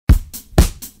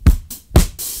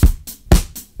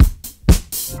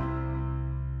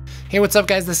Hey, what's up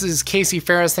guys? This is Casey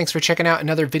Faris. Thanks for checking out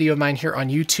another video of mine here on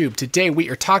YouTube. Today we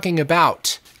are talking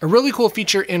about a really cool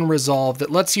feature in Resolve that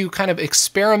lets you kind of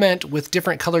experiment with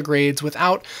different color grades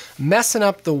without messing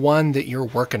up the one that you're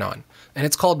working on. And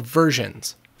it's called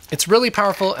versions. It's really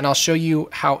powerful and I'll show you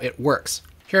how it works.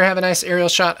 Here I have a nice aerial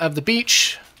shot of the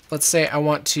beach. Let's say I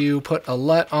want to put a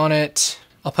LUT on it.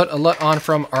 I'll put a LUT on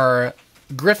from our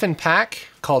Griffin pack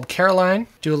called Caroline.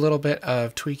 Do a little bit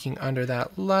of tweaking under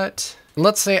that LUT.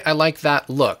 Let's say I like that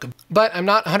look, but I'm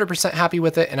not 100% happy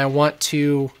with it and I want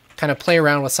to kind of play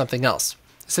around with something else.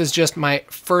 This is just my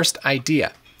first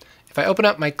idea. If I open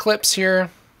up my clips here,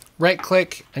 right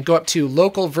click and go up to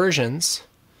local versions,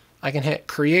 I can hit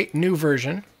create new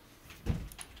version.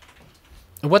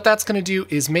 And what that's going to do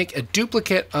is make a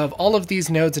duplicate of all of these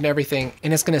nodes and everything,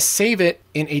 and it's going to save it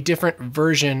in a different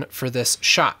version for this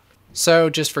shot. So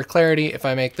just for clarity, if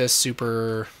I make this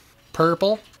super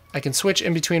purple, I can switch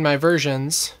in between my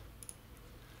versions,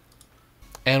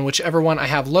 and whichever one I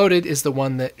have loaded is the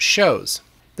one that shows.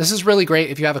 This is really great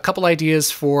if you have a couple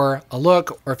ideas for a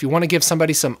look, or if you want to give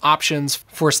somebody some options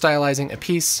for stylizing a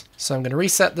piece. So I'm going to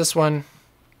reset this one.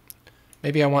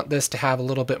 Maybe I want this to have a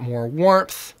little bit more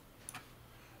warmth.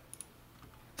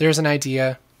 There's an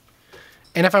idea.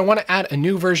 And if I want to add a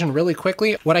new version really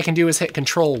quickly, what I can do is hit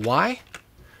Control Y,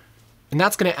 and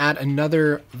that's going to add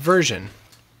another version.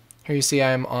 Here you see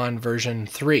I'm on version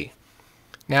 3.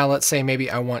 Now let's say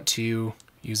maybe I want to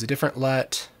use a different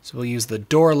LUT. So we'll use the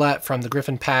door LUT from the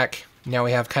Griffin pack. Now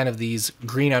we have kind of these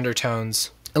green undertones.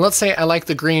 And let's say I like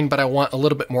the green, but I want a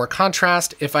little bit more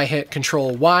contrast. If I hit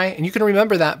Control Y, and you can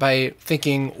remember that by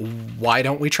thinking, why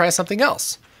don't we try something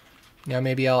else? Now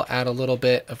maybe I'll add a little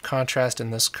bit of contrast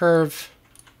in this curve.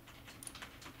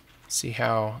 See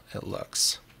how it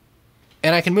looks.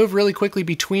 And I can move really quickly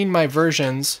between my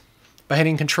versions by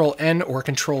hitting Control N or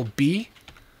Control B.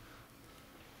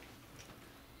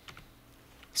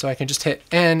 So I can just hit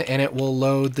N and it will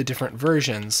load the different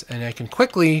versions, and I can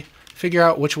quickly figure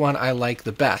out which one I like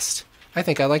the best. I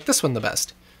think I like this one the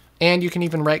best. And you can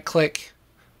even right click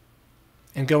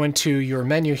and go into your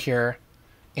menu here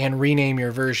and rename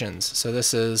your versions. So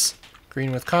this is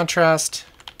green with contrast.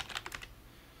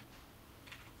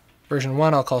 Version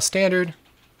 1 I'll call standard.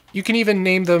 You can even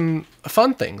name them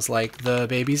fun things like the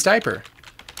baby's diaper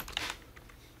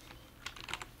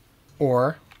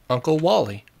or Uncle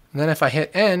Wally. And then if I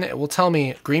hit N, it will tell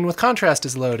me green with contrast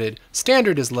is loaded,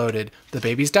 standard is loaded, the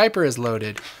baby's diaper is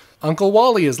loaded, Uncle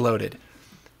Wally is loaded.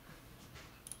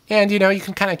 And you know, you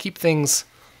can kind of keep things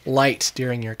light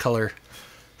during your color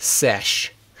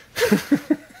sesh.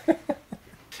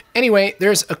 Anyway,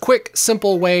 there's a quick,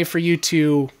 simple way for you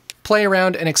to play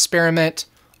around and experiment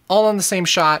all on the same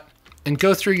shot and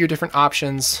go through your different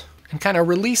options and kind of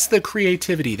release the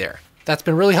creativity there. That's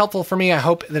been really helpful for me. I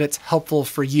hope that it's helpful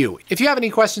for you. If you have any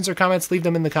questions or comments, leave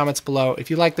them in the comments below. If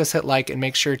you like this, hit like and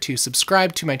make sure to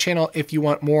subscribe to my channel if you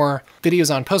want more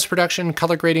videos on post-production,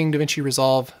 color grading, DaVinci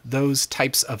Resolve, those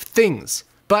types of things.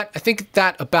 But I think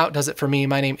that about does it for me.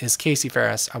 My name is Casey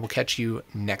Faris. I will catch you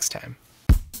next time.